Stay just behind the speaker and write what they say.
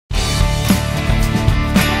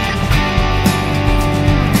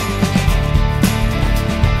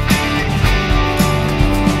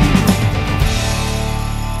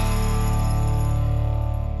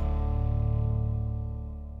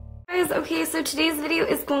Okay, so today's video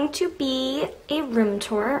is going to be a room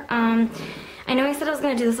tour. I know I said I was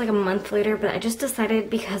going to do this like a month later, but I just decided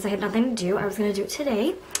because I had nothing to do, I was going to do it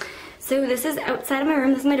today. So this is outside of my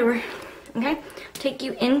room. This is my door. Okay, I'll take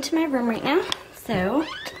you into my room right now. So,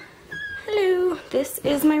 hello. This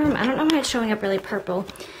is my room. I don't know why it's showing up really purple.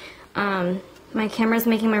 My camera's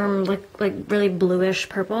making my room look like really bluish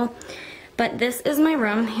purple. But this is my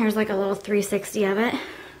room. Here's like a little 360 of it.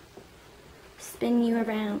 Spin you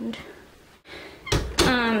around.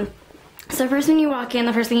 So first when you walk in,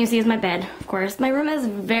 the first thing you see is my bed, of course. My room is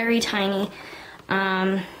very tiny.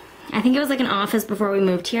 I think it was like an office before we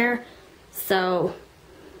moved here. So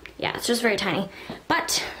yeah, it's just very tiny.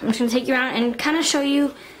 But I'm just gonna take you around and kind of show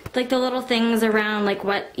you like the little things around like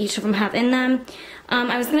what each of them have in them.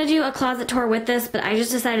 I was gonna do a closet tour with this, but I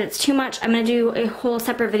just decided it's too much. I'm gonna do a whole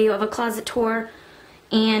separate video of a closet tour.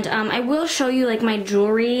 And I will show you like my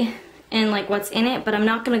jewelry and like what's in it, but I'm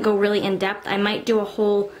not gonna go really in depth. I might do a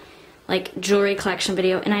whole like jewelry collection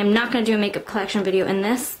video, and I'm not gonna do a makeup collection video in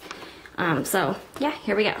this. So yeah,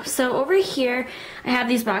 here we go. So over here, I have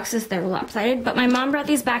these boxes. They're lopsided, but my mom brought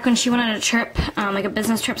these back when she went on a trip, like a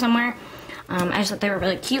business trip somewhere. I just thought they were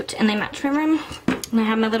really cute, and they match my room. And I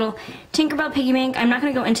have my little Tinkerbell piggy bank. I'm not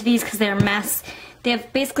gonna go into these because they're a mess. They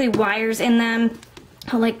have basically wires in them,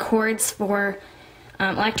 like cords for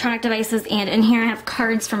electronic devices, and in here I have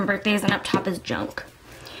cards from birthdays, and up top is junk.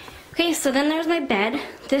 Okay, so then there's my bed.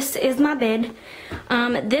 This is my bed.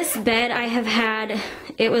 This bed I have had,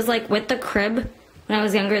 it was like with the crib when I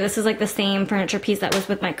was younger. This is like the same furniture piece that was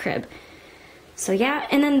with my crib. So yeah,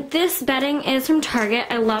 and then this bedding is from Target.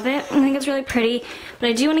 I love it. I think it's really pretty, but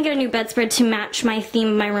I do want to get a new bedspread to match my theme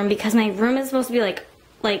of my room, because my room is supposed to be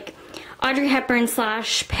like Audrey Hepburn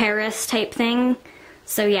 / Paris type thing.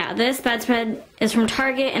 So yeah, this bedspread is from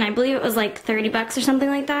Target, and I believe it was like 30 bucks or something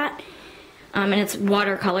like that. And it's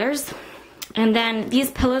watercolors. And then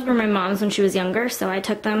these pillows were my mom's when she was younger, so I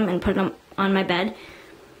took them and put them on my bed.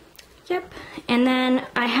 Yep. And then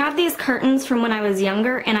I have these curtains from when I was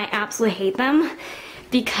younger, and I absolutely hate them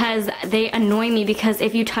because they annoy me, because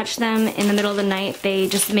if you touch them in the middle of the night, they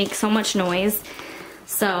just make so much noise.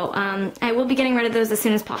 So I will be getting rid of those as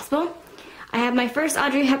soon as possible. I have my first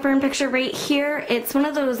Audrey Hepburn picture right here. It's one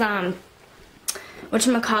of those,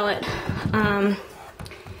 whatchamacallit,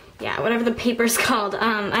 yeah, whatever the paper's called.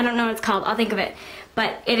 I don't know what it's called. I'll think of it.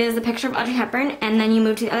 But it is a picture of Audrey Hepburn, and then you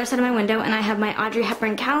move to the other side of my window, and I have my Audrey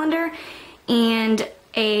Hepburn calendar and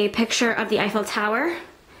a picture of the Eiffel Tower.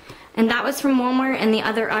 And that was from Walmart, and the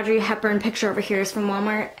other Audrey Hepburn picture over here is from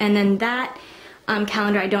Walmart. And then that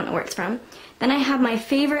calendar, I don't know where it's from. Then I have my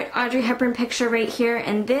favorite Audrey Hepburn picture right here,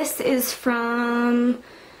 and this is from,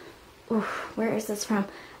 where is this from?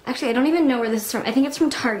 Actually, I don't even know where this is from. I think it's from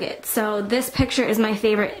Target. So this picture is my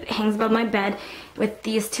favorite. It hangs above my bed with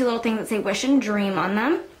these two little things that say wish and dream on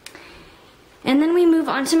them. And then we move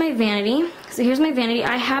on to my vanity. So here's my vanity.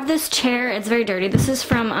 I have this chair. It's very dirty. This is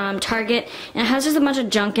from Target, and it has just a bunch of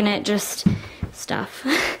junk in it, just stuff.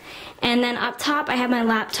 And then up top, I have my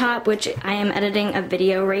laptop, which I am editing a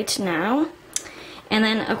video right now. And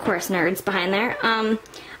then, of course, nerds behind there. I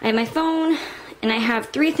have my phone, and I have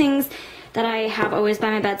three things that I have always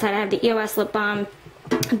by my bedside. I have the EOS lip balm,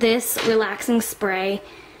 this relaxing spray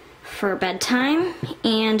for bedtime,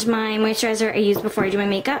 and my moisturizer I use before I do my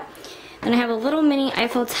makeup. Then I have a little mini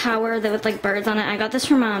Eiffel Tower that with like birds on it. I got this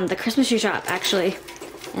from the Christmas tree shop, actually.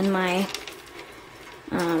 And my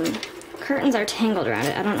curtains are tangled around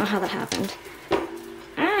it. I don't know how that happened.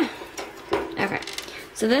 Okay.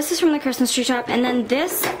 So this is from the Christmas tree shop, and then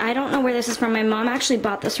this, I don't know where this is from. My mom actually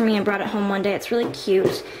bought this for me and brought it home one day. It's really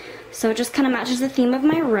cute. So it just kind of matches the theme of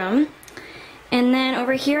my room. And then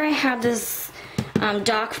over here I have this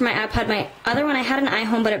dock for my iPod. My other one, I had an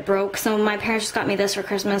iHome, but it broke, so my parents just got me this for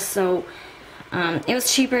Christmas. So it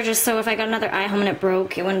was cheaper, just so if I got another iHome and it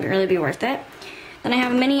broke, it wouldn't really be worth it. Then I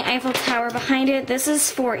have a mini Eiffel Tower behind it. This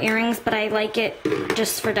is for earrings, but I like it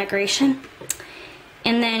just for decoration.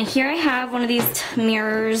 And then here I have one of these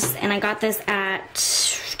mirrors, and I got this at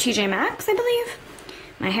TJ Maxx, I believe.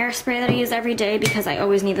 My hairspray that I use every day because I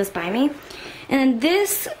always need this by me. And then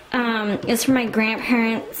this is from my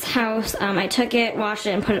grandparents' house. I took it, washed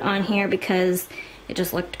it, and put it on here because it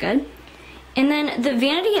just looked good. And then the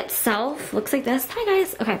vanity itself looks like this. Hi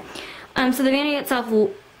guys. Okay. So the vanity itself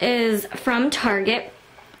is from Target.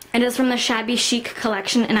 It is from the Shabby Chic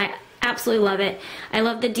collection, and I absolutely love it. I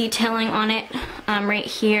love the detailing on it right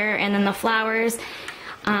here, and then the flowers.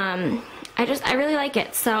 I really like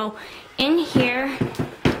it. So in here,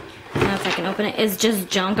 I don't know if I can open it, is just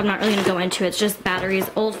junk. I'm not really going to go into it. It's just batteries,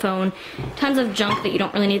 old phone, tons of junk that you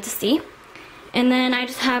don't really need to see. And then I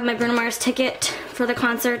just have my Bruno Mars ticket for the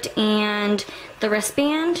concert and the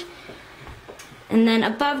wristband. And then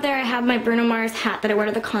above there I have my Bruno Mars hat that I wore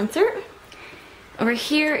to the concert. Over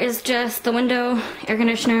here is just the window, air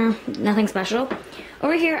conditioner, nothing special.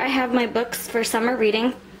 Over here I have my books for summer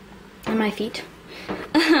reading on my feet.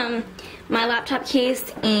 My laptop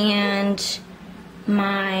case and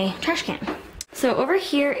my trash can. So over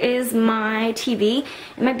here is my TV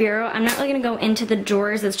and my bureau. I'm not really going to go into the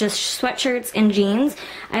drawers. It's just sweatshirts and jeans.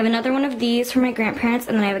 I have another one of these from my grandparents,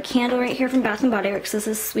 and then I have a candle right here from Bath & Body Works. This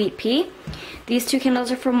is Sweet Pea. These two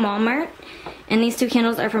candles are from Walmart, and these two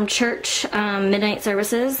candles are from church midnight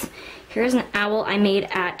services. Here's an owl I made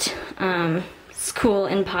at school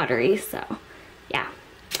in pottery, so yeah.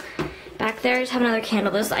 Back there I just have another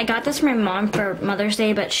candle. I got this from my mom for Mother's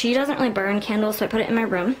Day, but she doesn't really burn candles, so I put it in my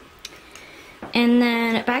room. And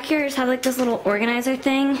then back here I just have like this little organizer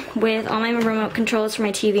thing with all my remote controls for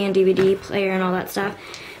my TV and DVD player and all that stuff.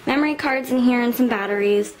 Memory cards in here and some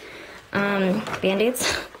batteries.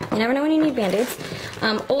 Band-aids. You never know when you need band-aids.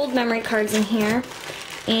 Old memory cards in here.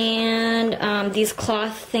 And these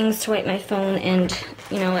cloth things to wipe my phone and,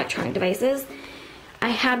 you know, electronic devices. I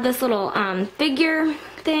have this little figure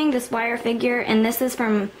thing, this wire figure, and this is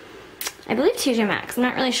from, I believe, TJ Maxx. I'm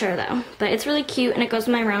not really sure though, but it's really cute and it goes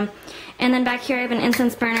in my room. And then back here I have an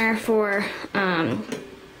incense burner for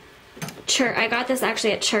church. I got this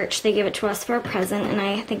actually at church. They gave it to us for a present, and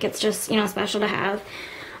I think it's just, you know, special to have.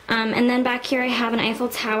 And then back here I have an Eiffel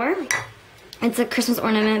Tower. It's a Christmas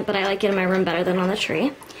ornament, but I like it in my room better than on the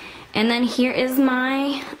tree. And then here is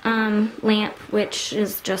my lamp, which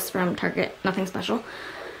is just from Target, nothing special.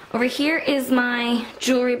 Over here is my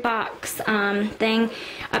jewelry box thing.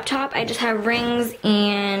 Up top I just have rings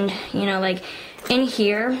and, you know, like in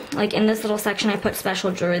here, like in this little section, I put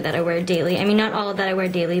special jewelry that I wear daily. I mean, not all of that I wear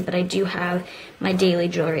daily, but I do have my daily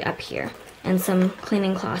jewelry up here. And some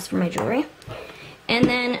cleaning cloths for my jewelry. And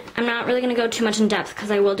then, I'm not really going to go too much in depth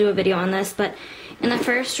because I will do a video on this, but in the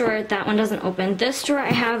first drawer, that one doesn't open. This drawer,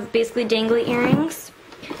 I have basically dangly earrings.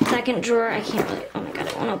 Second drawer, I can't really, oh my god,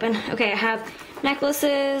 it won't open. Okay, I have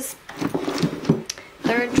necklaces.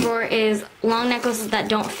 Third drawer is long necklaces that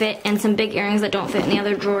don't fit and some big earrings that don't fit in the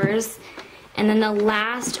other drawers. And then the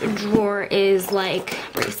last drawer is like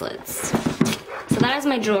bracelets. So that is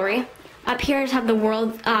my jewelry. Up here I just have the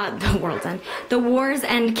War's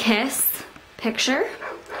End Kiss picture.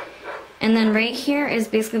 And then right here is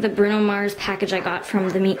basically the Bruno Mars package I got from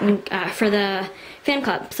the for the fan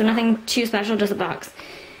club. So nothing too special, just a box.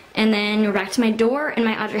 And then we're back to my door and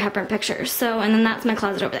my Audrey Hepburn picture. So, and then that's my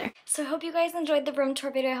closet over there. So I hope you guys enjoyed the room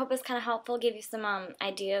tour video. I hope it's kind of helpful, gave you some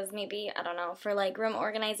ideas maybe, I don't know, for like room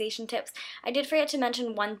organization tips. I did forget to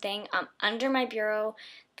mention one thing. Under my bureau,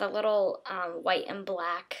 the little white and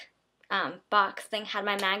black box thing had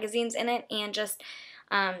my magazines in it and just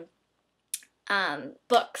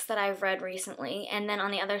books that I've read recently. And then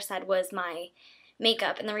on the other side was my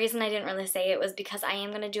makeup. And the reason I didn't really say it was because I am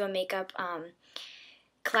going to do a makeup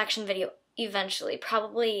collection video eventually,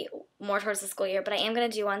 probably more towards the school year, but I am going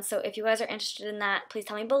to do one, so if you guys are interested in that, please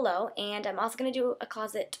tell me below, and I'm also going to do a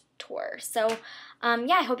closet tour. So,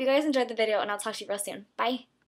 yeah, I hope you guys enjoyed the video, and I'll talk to you real soon. Bye!